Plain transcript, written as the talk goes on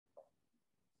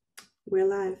We're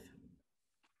live.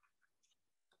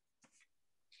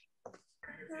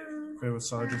 Okay, with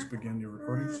Sergeants, begin your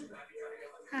recordings.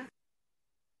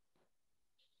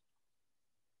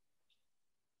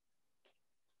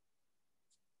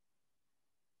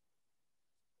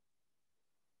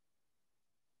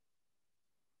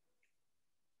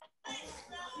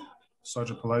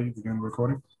 Sergeant Pillay, you begin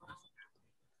recording.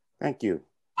 Thank you.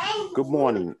 Good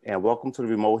morning and welcome to the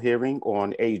remote hearing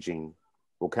on aging.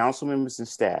 Will council members and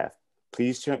staff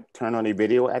please turn on a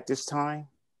video at this time?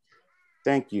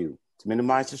 Thank you. To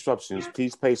minimize disruptions,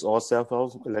 please place all cell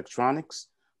phone electronics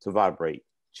to vibrate.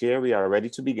 Chair, we are ready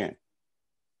to begin.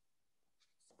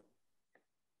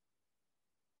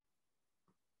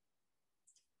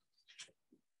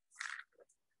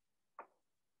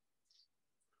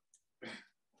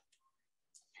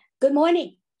 Good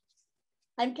morning.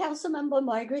 I'm Councilmember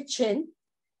Margaret Chin,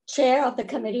 Chair of the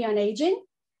Committee on Aging,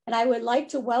 and I would like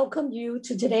to welcome you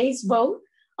to today's vote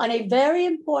on a very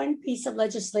important piece of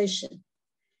legislation.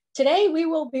 Today, we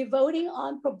will be voting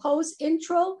on proposed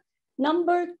intro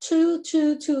number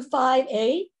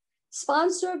 2225A,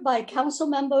 sponsored by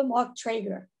Councilmember Mark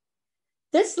Traeger.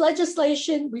 This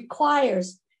legislation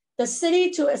requires the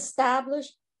city to establish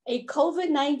a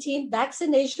COVID-19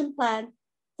 vaccination plan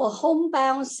for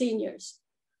homebound seniors.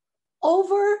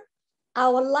 Over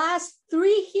our last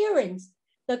 3 hearings,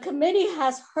 the committee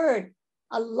has heard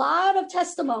a lot of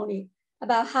testimony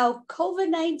about how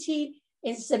COVID-19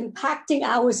 is impacting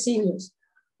our seniors.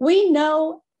 We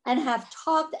know and have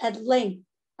talked at length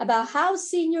about how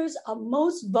seniors are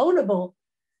most vulnerable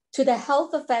to the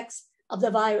health effects of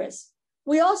the virus.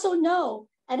 We also know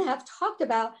and have talked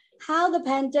about how the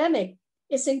pandemic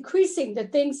is increasing the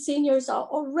things seniors are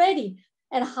already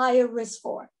at higher risk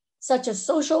for, such as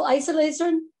social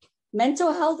isolation,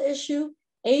 mental health issue,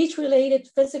 age-related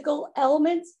physical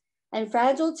ailments, and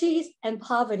fragilities, and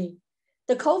poverty.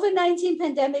 The COVID-19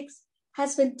 pandemic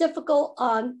has been difficult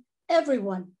on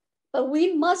everyone, but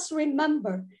we must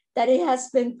remember that it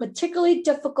has been particularly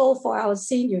difficult for our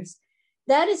seniors.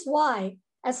 That is why,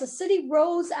 as the city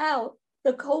rolls out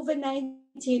the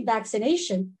COVID-19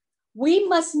 vaccination, we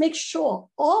must make sure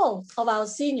all of our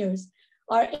seniors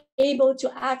are able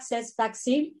to access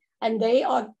vaccine and they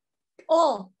are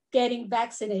all getting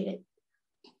vaccinated.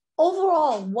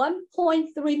 Overall,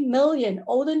 1.3 million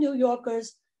older New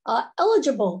Yorkers are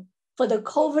eligible for the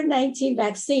COVID-19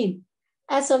 vaccine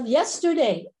as of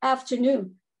yesterday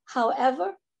afternoon.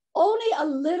 However, only a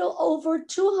little over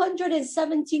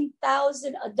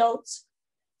 217,000 adults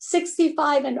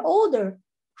 65 and older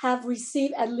have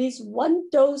received at least 1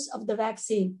 dose of the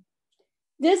vaccine.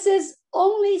 This is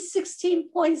only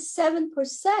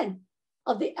 16.7%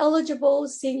 of the eligible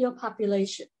senior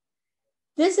population.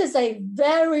 This is a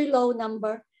very low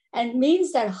number and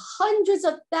means that hundreds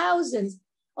of thousands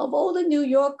of older New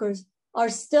Yorkers are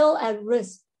still at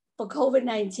risk for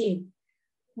COVID-19.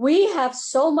 We have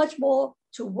so much more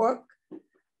to work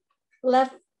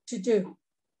left to do.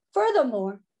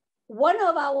 Furthermore, one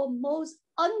of our most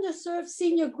underserved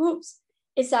senior groups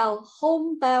is our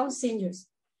homebound seniors.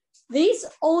 These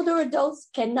older adults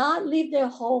cannot leave their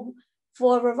home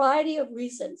for a variety of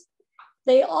reasons.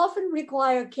 They often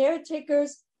require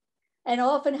caretakers and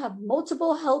often have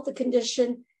multiple health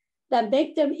conditions that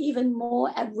make them even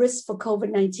more at risk for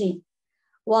COVID-19.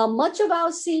 While much of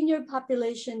our senior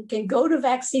population can go to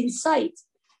vaccine sites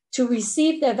to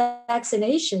receive their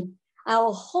vaccination,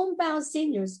 our homebound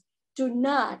seniors do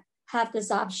not have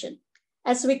this option.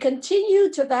 As we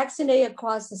continue to vaccinate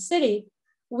across the city,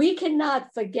 we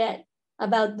cannot forget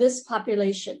about this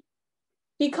population.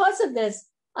 Because of this,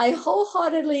 I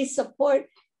wholeheartedly support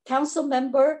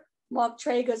Councilmember Mark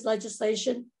Traeger's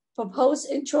legislation, proposed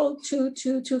intro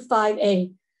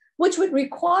 2225A, which would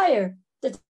require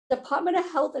the Department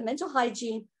of Health and Mental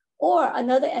Hygiene or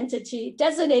another entity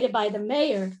designated by the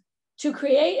mayor to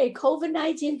create a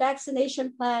COVID-19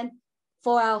 vaccination plan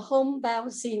for our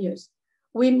homebound seniors.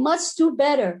 We must do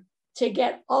better to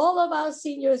get all of our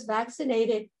seniors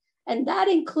vaccinated, and that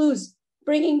includes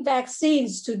bringing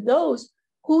vaccines to those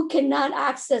who cannot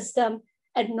access them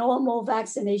at normal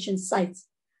vaccination sites.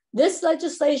 This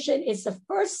legislation is the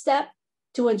first step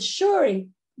to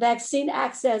ensuring vaccine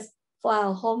access for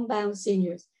our homebound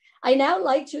seniors. I now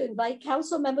like to invite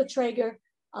Councilmember Traeger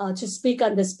to speak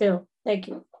on this bill. Thank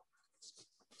you.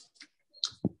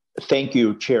 Thank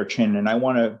you, Chair Chin, and I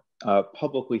want to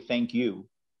publicly thank you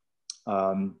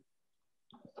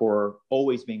for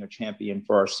always being a champion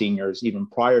for our seniors, even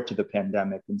prior to the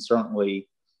pandemic, and certainly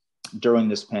during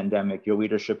this pandemic. Your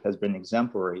leadership has been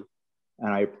exemplary,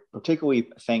 and I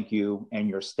particularly thank you and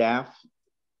your staff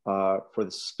for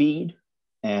the speed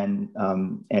and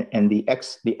the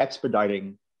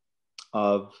expediting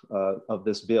of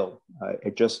this bill.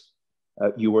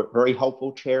 You were very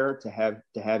helpful, Chair, to have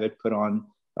it put on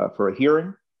for a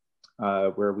hearing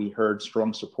where we heard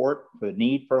strong support for the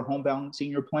need for a homebound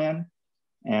senior plan.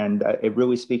 And it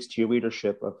really speaks to your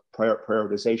leadership of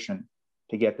prioritization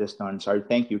to get this done. So I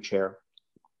thank you, Chair.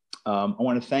 I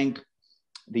want to thank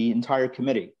the entire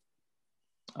committee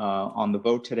on the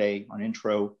vote today on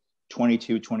Intro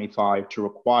 2225 to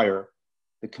require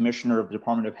the Commissioner of the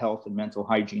Department of Health and Mental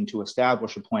Hygiene to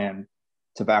establish a plan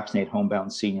to vaccinate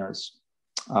homebound seniors.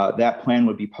 That plan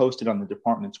would be posted on the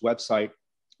department's website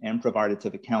and provided to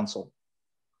the council.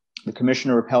 The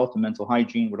Commissioner of Health and Mental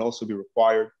Hygiene would also be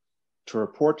required to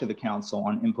report to the council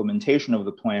on implementation of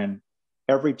the plan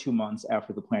every 2 months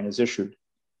after the plan is issued.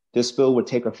 This bill would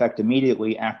take effect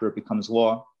immediately after it becomes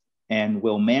law and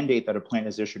will mandate that a plan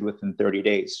is issued within 30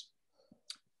 days.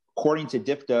 According to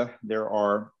DFDA, there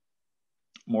are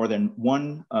more than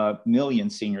 1 million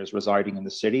seniors residing in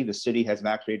the city. The city has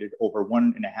vaccinated over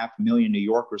 1.5 million New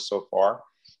Yorkers so far,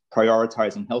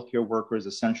 prioritizing healthcare workers,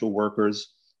 essential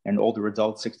workers, and older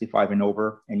adults 65 and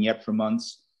over. And yet for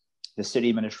months, the city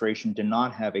administration did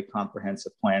not have a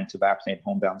comprehensive plan to vaccinate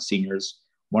homebound seniors,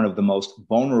 one of the most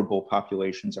vulnerable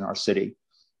populations in our city.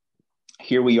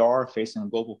 Here we are facing a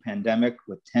global pandemic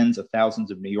with tens of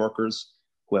thousands of New Yorkers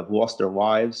who have lost their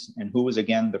lives, and who is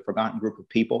again the forgotten group of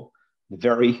people, the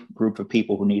very group of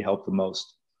people who need help the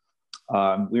most.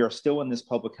 We are still in this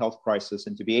public health crisis,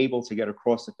 and to be able to get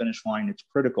across the finish line, it's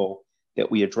critical that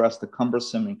we address the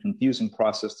cumbersome and confusing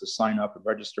process to sign up and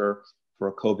register for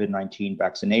a COVID-19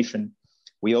 vaccination.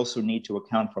 We also need to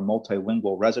account for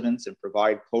multilingual residents and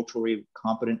provide culturally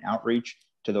competent outreach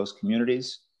to those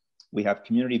communities. We have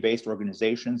community-based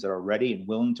organizations that are ready and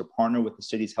willing to partner with the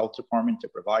city's health department to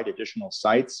provide additional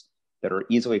sites that are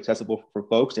easily accessible for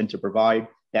folks and to provide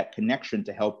that connection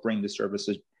to help bring the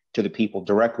services to the people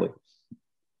directly.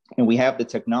 And we have the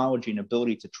technology and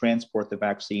ability to transport the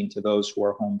vaccine to those who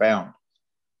are homebound.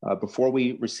 Before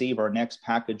we receive our next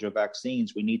package of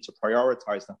vaccines, we need to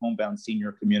prioritize the homebound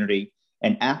senior community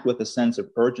and act with a sense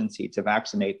of urgency to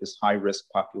vaccinate this high-risk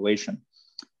population.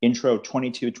 Intro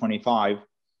 2225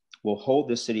 will hold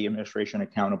the city administration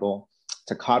accountable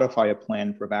to codify a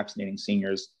plan for vaccinating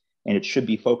seniors, and it should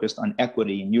be focused on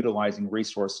equity and utilizing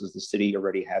resources the city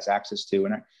already has access to.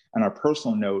 And on a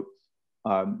personal note,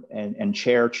 and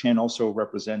Chair Chin also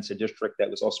represents a district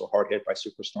that was also hard hit by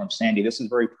Superstorm Sandy. This is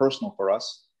very personal for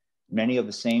us. Many of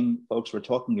the same folks we're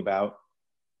talking about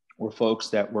were folks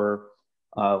that were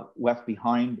left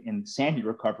behind in Sandy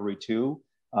recovery too,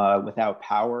 without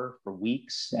power for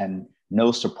weeks and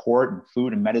no support, and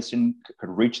food and medicine could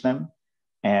reach them.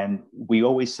 And we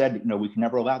always said, we can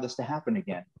never allow this to happen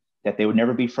again, that they would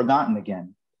never be forgotten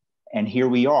again. And here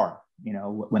we are.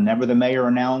 Whenever the mayor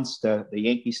announced the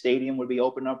Yankee Stadium would be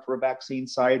opened up for a vaccine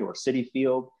site, or Citi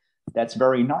Field, that's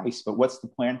very nice. But what's the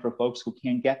plan for folks who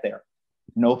can't get there?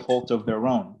 No fault of their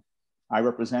own. I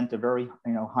represent a very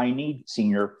high need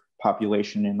senior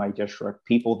population in my district,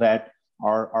 people that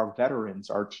are veterans,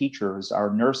 our teachers, our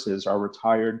nurses, our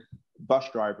retired bus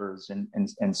drivers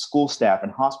and school staff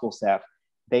and hospital staff,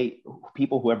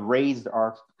 people who have raised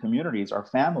our communities, our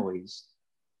families,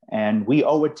 and we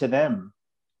owe it to them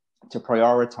to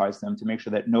prioritize them, to make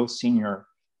sure that no senior,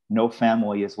 no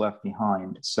family is left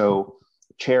behind. So,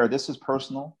 Chair, this is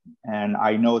personal, and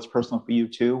I know it's personal for you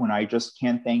too, and I just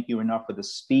can't thank you enough for the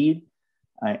speed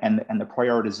and the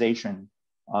prioritization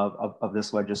of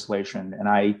this legislation. And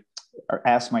I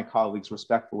ask my colleagues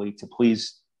respectfully to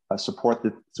please support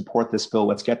this bill.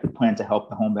 Let's get the plan to help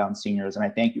the homebound seniors. And I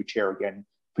thank you, Chair, again,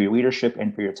 for your leadership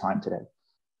and for your time today.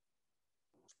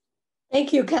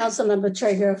 Thank you, Councilmember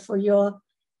Traeger, for your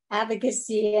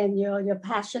advocacy and your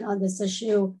passion on this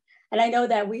issue. And I know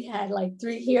that we had like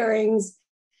 3 hearings,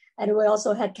 and we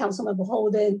also had Councilmember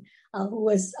Holden, who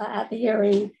was at the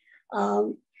hearing.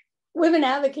 We've been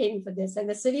advocating for this, and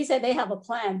the city said they have a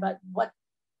plan, but what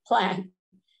plan?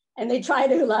 And they try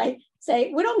to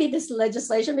say, we don't need this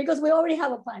legislation because we already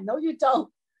have a plan. No, you don't.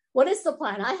 What is the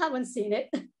plan? I haven't seen it.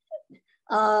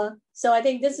 So I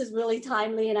think this is really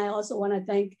timely. And I also want to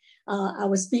thank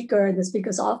our speaker and the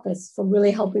speaker's office for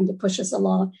really helping to push us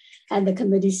along, and the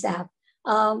committee staff.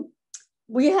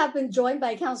 We have been joined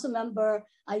by Councilmember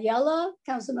Ayala,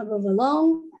 Councilmember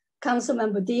Vallone,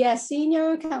 Councilmember Diaz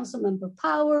Sr., Councilmember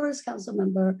Powers,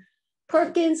 Councilmember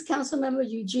Perkins, Councilmember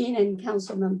Eugene, and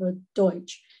Councilmember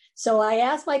Deutsch. So I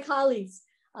ask my colleagues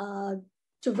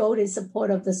to vote in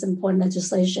support of this important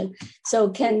legislation. So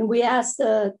can we ask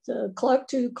the clerk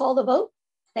to call the vote?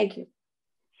 Thank you.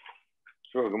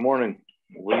 Sure. Good morning,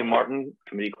 William Martin,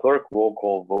 Committee Clerk, roll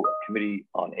call vote, Committee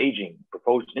on Aging,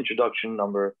 proposed introduction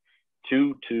number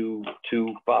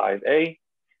 2225A,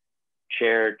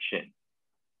 Chair Chin.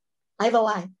 I vote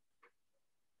aye.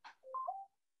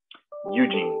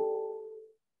 Eugene.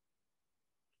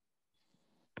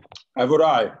 I vote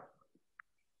aye.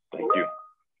 Thank you.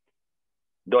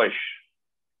 Deutsch.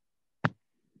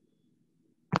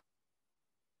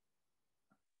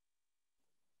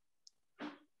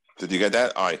 Did you get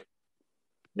that? Aye.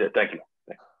 Yeah, thank you.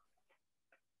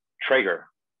 Traeger.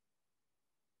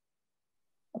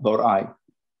 Vote aye.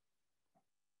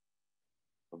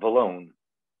 Vallone.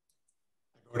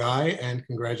 Vote aye and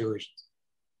congratulations.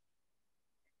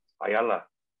 Ayala.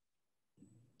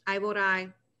 I vote aye.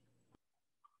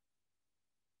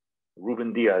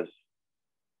 Ruben Diaz.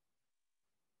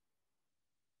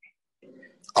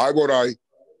 I vote aye.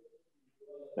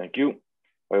 Thank you.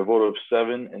 By a vote of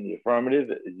 7 in the affirmative,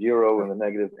 0 in the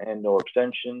negative, and no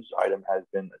abstentions, item has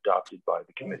been adopted by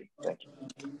the committee. Thank you.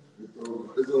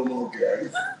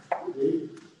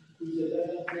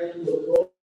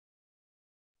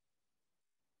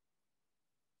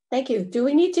 Thank you. Do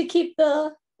we need to keep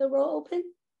the roll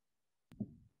open?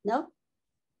 No?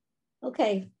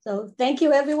 Okay, so thank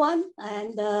you, everyone.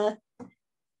 And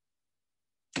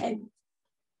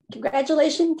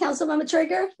congratulations, Councilmember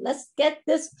Trigger. Let's get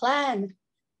this plan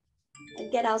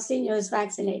and get our seniors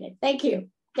vaccinated. Thank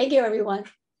you. Thank you, everyone.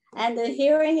 And the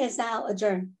hearing is now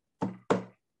adjourned.